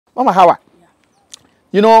Mama Hawa, Yeah.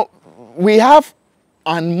 you know, we have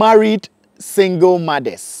unmarried single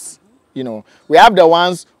mothers. You know, we have the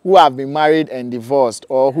ones who have been married and divorced,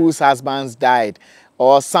 or whose husbands died,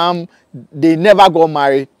 or some, they never got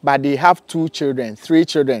married, but they have 2 children, 3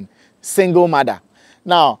 children, single mother.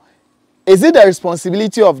 Now, is it the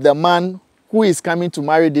responsibility of the man who is coming to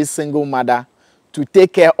marry this single mother to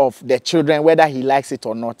take care of the children, whether he likes it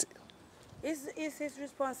or not? It's his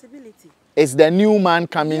responsibility. It's the new man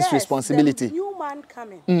coming's responsibility. The new man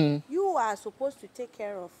coming. You are supposed to take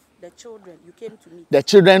care of the children you came to meet. The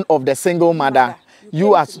children of the single mother.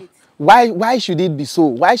 You are. Why should it be so?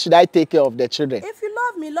 Why should I take care of the children? If you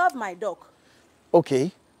love me, love my dog.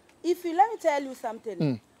 Okay. If you, let me tell you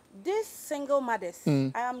something. These single mothers,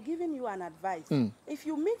 I am giving you an advice. If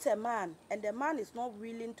you meet a man and the man is not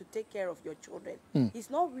willing to take care of your children, he's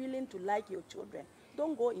not willing to like your children,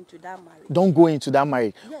 don't go into that marriage. Don't go into that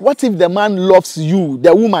marriage. Yes. What if the man loves you,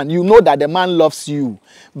 the woman, you know that the man loves you,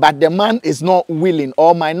 but the man is not willing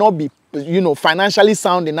or might not be, you know, financially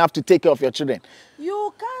sound enough to take care of your children?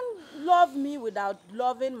 You can't love me without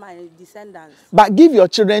loving my descendants. But give your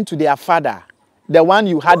children to their father, the one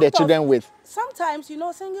you had the children with. Sometimes, you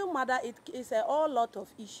know, single mother, it is a whole lot of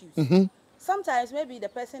issues. Sometimes maybe the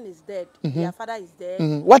person is dead, their father is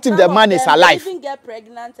dead. What if the man is alive? They even get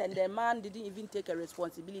pregnant and the man didn't even take a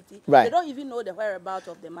responsibility. Right. They don't even know the whereabouts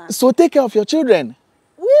of the man. So take care of your children.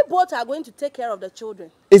 We both are going to take care of the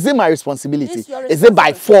children. Is it my responsibility? It's your Is it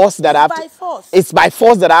by force that I have to? Force. It's by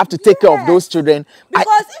force that I have to take care of those children.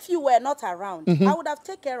 Because if you were not around, I would have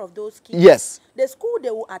taken care of those kids. Yes. The school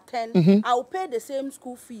they will attend, I will pay the same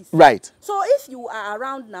school fees. Right. So if you are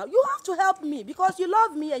around now, you have to help me because you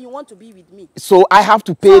love me and you want to be with me. So I have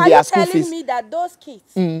to pay their school fees. Are you telling me that those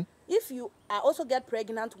kids, if you also get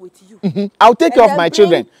pregnant with you, I'll take care of my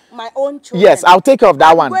children. My own children. Yes, I'll take care of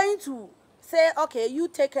that one. I'm going to say, okay, you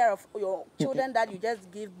take care of your children that you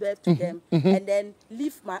just give birth to them, and then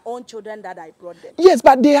leave my own children that I brought them. Yes,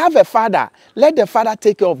 but they have a father. Let the father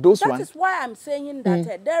take care of those ones. That is why I'm saying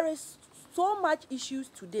that there is so much issues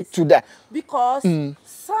to this. To that. Because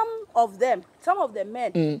some of the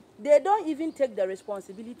men, they don't even take the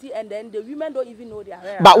responsibility, and then the women don't even know their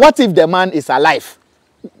hair. But what if the man is alive?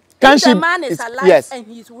 If the man is alive and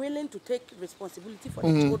he's willing to take responsibility for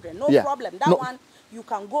the children, no problem. That one, you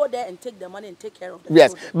can go there and take the money and take care of the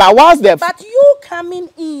children. But you coming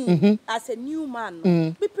in as a new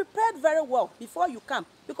man, be prepared very well before you come.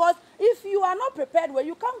 Because if you are not prepared well,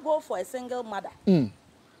 you can't go for a single mother. You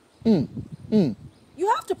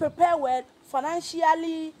have to prepare well,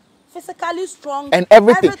 financially, physically strong, and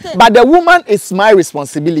everything. But the woman is my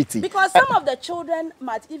responsibility. Because some of the children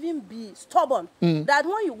might even be stubborn. That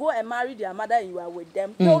when you go and marry their mother and you are with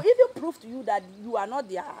them, they'll even prove to you that you are not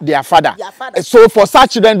their father. So for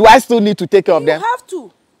such children, do I still need to take care of them? You have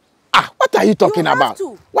to. What are you talking about?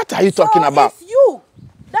 What are you talking about? It's you.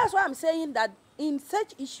 That's why I'm saying that in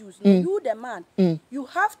such issues, you the man, you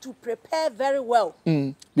have to prepare very well.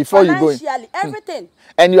 Before you go in. Financially, everything.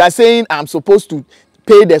 And you are saying I'm supposed to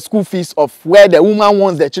pay the school fees of where the woman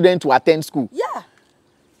wants the children to attend school. Yeah.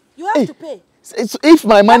 You have to pay. If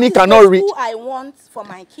my money cannot reach. The school I want for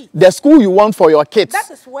my kids. The school you want for your kids. That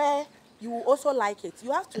is where you also like it.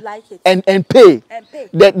 You have to like it. And pay. And pay.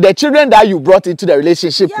 The children that you brought into the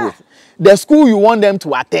relationship with. The school you want them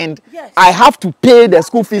to attend. Yes. I have to pay the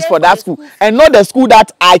school fees for that school. And not the school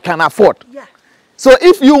that I can afford. Yeah. So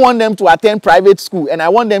if you want them to attend private school and I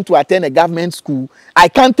want them to attend a government school, I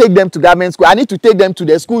can't take them to government school. I need to take them to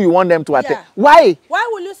the school you want them to attend. Yeah. Why? Why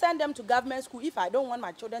will you send them to government school if I don't want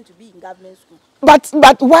my children to be in government school?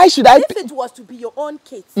 But why should I? If it was to be your own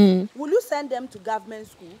kids, will you send them to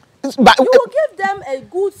government school? But you will give them a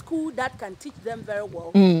good school that can teach them very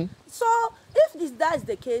well. So if that is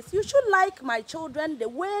the case, you should like my children the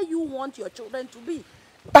way you want your children to be.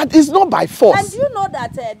 But it's not by force. And you know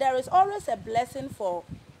that there is always a blessing for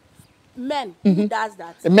men who does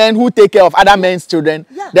that. Men who take care of other men's children.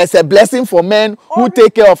 Yeah. There's a blessing for men who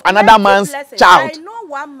take care of another man's child. I know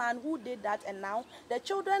one man who did that, and now the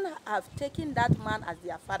children have taken that man as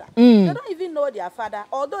their father. They don't even know their father,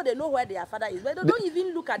 although they know where their father is, but they don't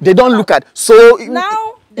even look at. They don't look at. So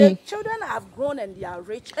now the children have grown and they are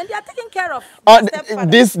rich and they are taking care of.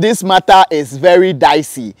 This matter is very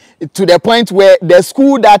dicey to the point where the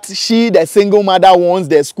school that the single mother wants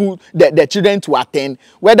the children to attend,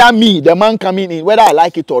 whether me, the man coming in, whether I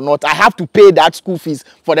like it or not, I have to pay that school fees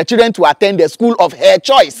for the children to attend the school of her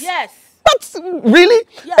choice. Yes. That's really,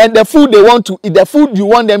 and the food they want to eat, the food you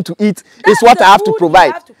want them to eat is what I have to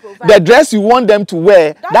provide. The dress you want them to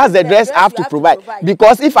wear, that's the dress I have to provide.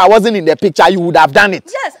 Because if I wasn't in the picture, you would have done it.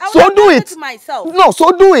 Yes, I would have done it myself. No,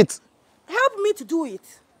 so do it. Help me to do it.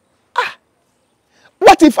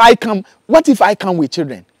 What if I come? What if I come with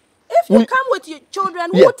children? If you come with your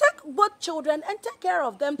children, we'll take both children and take care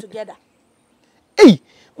of them together. Hey,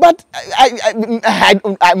 but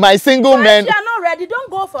my single men. If you are not ready,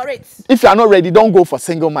 don't go for it. If you are not ready, don't go for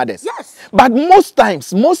single mothers. Yes. But most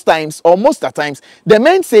times, most of the times, the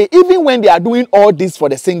men say even when they are doing all this for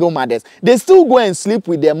the single mothers, they still go and sleep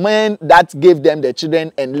with the men that gave them the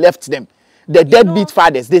children and left them. The deadbeat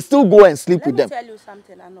fathers, they still go and sleep with them. Let me tell you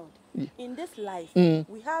something, Arnold. In this life,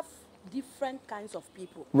 we have different kinds of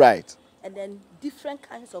people. Right. And then different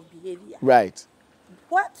kinds of behavior. Right.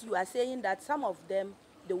 What you are saying that some of them,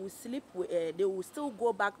 they will sleep with, they will still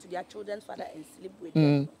go back to their children's father and sleep with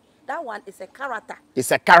them. That one is a character.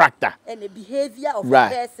 It's a character. And a behavior of a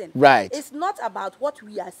person. Right. It's not about what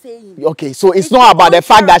we are saying. Okay, so it's not about the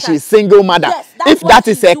fact that she's single mother. Yes, if that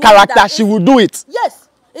is a character, she will do it. Yes.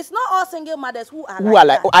 It's not all single mothers who are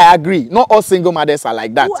like that. I agree. Not all single mothers are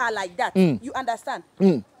like that. Who are like that. You understand?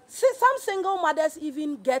 See, some single mothers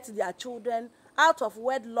even get their children out of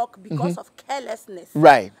wedlock because of carelessness.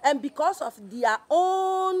 Right. And because of their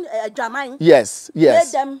own jamine. Yes,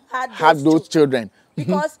 yes. Let them have those children.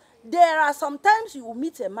 Because there are sometimes you will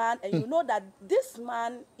meet a man and you know that this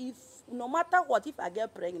man, if no matter what, if I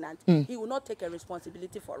get pregnant, he will not take a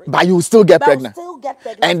responsibility for it. But you will still get pregnant. Still get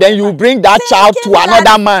pregnant. And then you bring that child to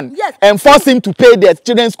another man and force him to pay their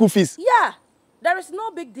children's school fees. Yeah. There is no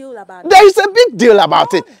big deal about it. There is a big deal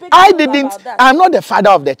about it. I'm not the father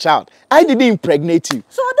of the child. I didn't impregnate you.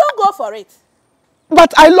 So don't go for it.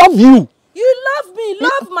 But I love you. You love me,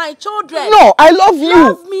 love my children. No, I love you.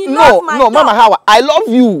 Love me, love my dog. Mama Hawa, I love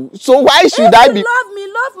you. So why should I be? Love me,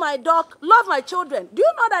 love my dog, love my children. Do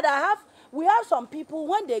you know that we have some people,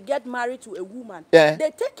 when they get married to a woman,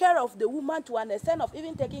 they take care of the woman to an extent of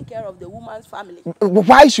even taking care of the woman's family.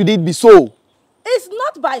 Why should it be so? It's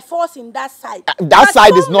not by force in that side. That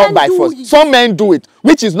side is not by force. Some men do it,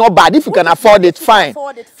 which is not bad. If you can afford it, fine.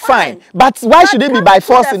 Fine. But why should it be by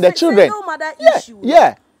force in the children? Single mother issue.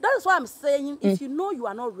 Yeah. That's why I'm saying, if you know you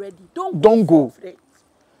are not ready, don't go for it.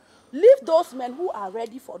 Leave those men who are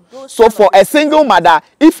ready for those. So for a single mother,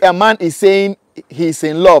 if a man is saying he's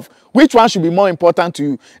in love, which one should be more important to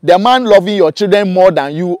you? The man loving your children more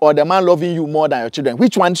than you, or the man loving you more than your children?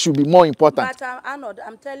 Which one should be more important? But Arnold,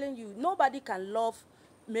 I'm telling you, nobody can love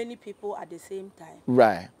many people at the same time.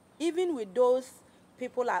 Right. Even with those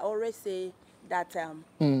people, I always say that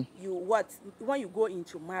when you go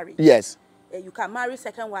into marriage, yes, you can marry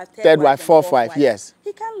second wife, third wife, fourth wife. Yes.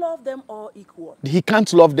 He can't love them all equal. He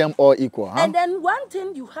can't love them all equal. Huh? And then one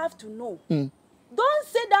thing you have to know. Don't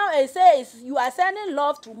sit down and say you are sending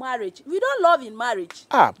love to marriage. We don't love in marriage.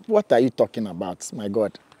 What are you talking about, my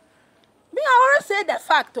God? Me, I always say the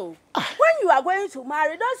fact, When you are going to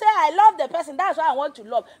marry, don't say, I love the person, that's why I want to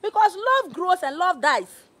love. Because love grows and love dies.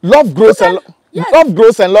 Love grows love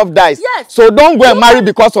grows and love dies. Yes. So don't go and marry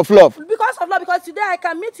because of love. Because of love. Because today I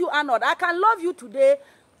can meet you, Arnold. I can love you today.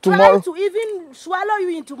 Tomorrow. Try to even swallow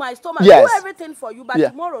you into my stomach. Yes. Do everything for you. But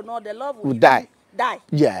tomorrow, no, the love will die.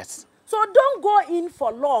 Yes. So don't go in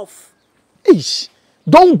for love.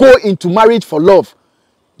 Don't go into marriage for love.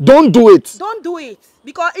 Don't do it. Don't do it.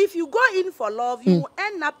 Because if you go in for love, you will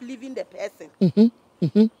end up leaving the person.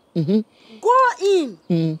 Go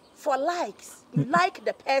in for likes. You like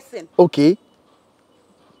the person. Okay.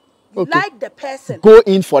 You like the person. Go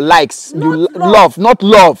in for likes. Not love, not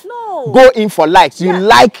love. No. Go in for likes. You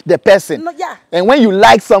like the person. No, and when you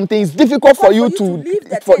like something, it's difficult for you to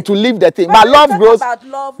leave the thing. But love grows. About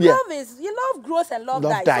love, love grows and love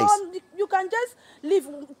dies. So you can just leave.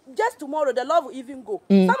 Just tomorrow, the love will even go.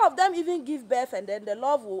 Some of them even give birth, and then the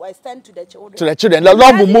love will extend to the children. To the children, the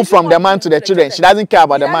love will move from the man to the children. She doesn't care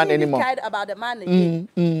about the man anymore. She doesn't care about the man again.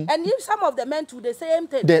 And if some of the men do the same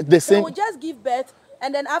thing, they will just give birth.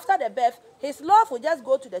 And then after the birth, his love will just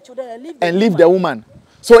go to the children and leave the woman.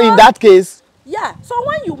 So in that case... Yeah. So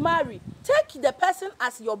when you marry, take the person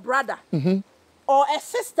as your brother or a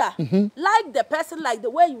sister. Like the person like the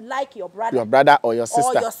way you like your brother. Your brother or your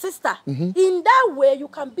sister. Or your sister. In that way, you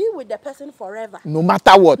can be with the person forever. No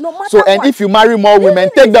matter what. No matter what. And if you marry more women,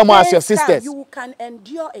 take them as your sisters. You can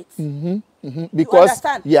endure it. Because, you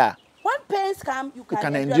understand? Yeah. When pains come, you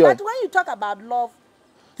can endure it. But when you talk about love,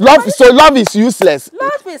 love is useless.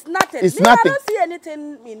 Love is nothing. It's nothing. I don't see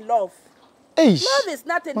anything in love. Eish. Love is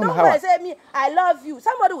nothing. Don't go and say me, I love you.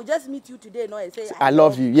 Somebody will just meet you today, and say, I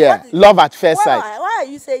love you. Yeah. Love at first sight. Why are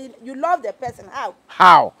you saying you love the person?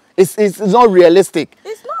 How? It's not realistic.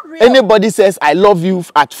 It's not real. Anybody says I love you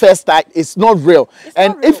at first sight, it's not real.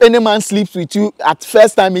 If any man sleeps with you at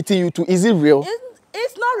first time meeting you too, is it real?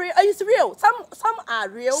 It's not real. It's real. Some are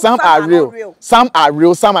real. Some are real. Not real. Some are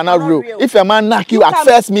real. Some are not real. If a man knock you at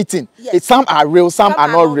first meeting, yes. some are real. Some are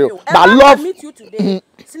not real. A but man love can meet you today,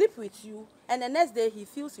 sleep with you, and the next day he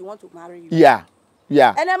feels he wants to marry you. Yeah.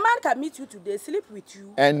 Yeah. And a man can meet you today, sleep with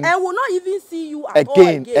you, and will not even see you at all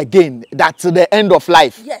again. That's the end of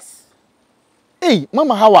life. Yes. Hey,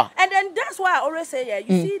 Mama Hawa. And then that's why I always say, yeah,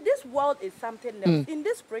 you see, this world is something else. In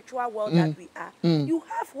this spiritual world that we are, you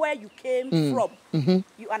have where you came from.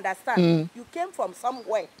 You understand? You came from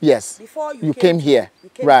somewhere. Yes. Before you came here. You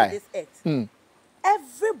came right. to this earth.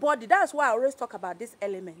 Everybody, that's why I always talk about this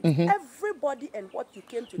element. Everybody and what you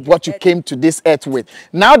came to this what you came to this earth with.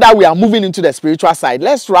 Now that we are moving into the spiritual side,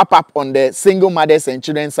 let's wrap up on the single mothers and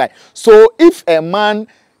children side. So if a man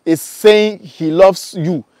is saying he loves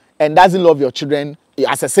you and doesn't love your children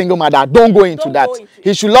as a single mother, don't go into that.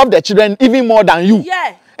 He should love the children even more than you.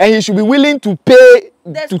 Yeah. And he should be willing to pay,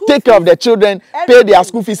 to take care of the children, pay their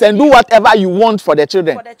school fees, and do whatever you want for the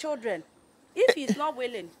children. For the children. If he's not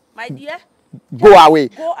willing, my dear, go away.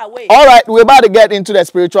 Go away. All right, we're about to get into the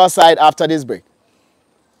spiritual side after this break.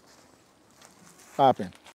 What happened?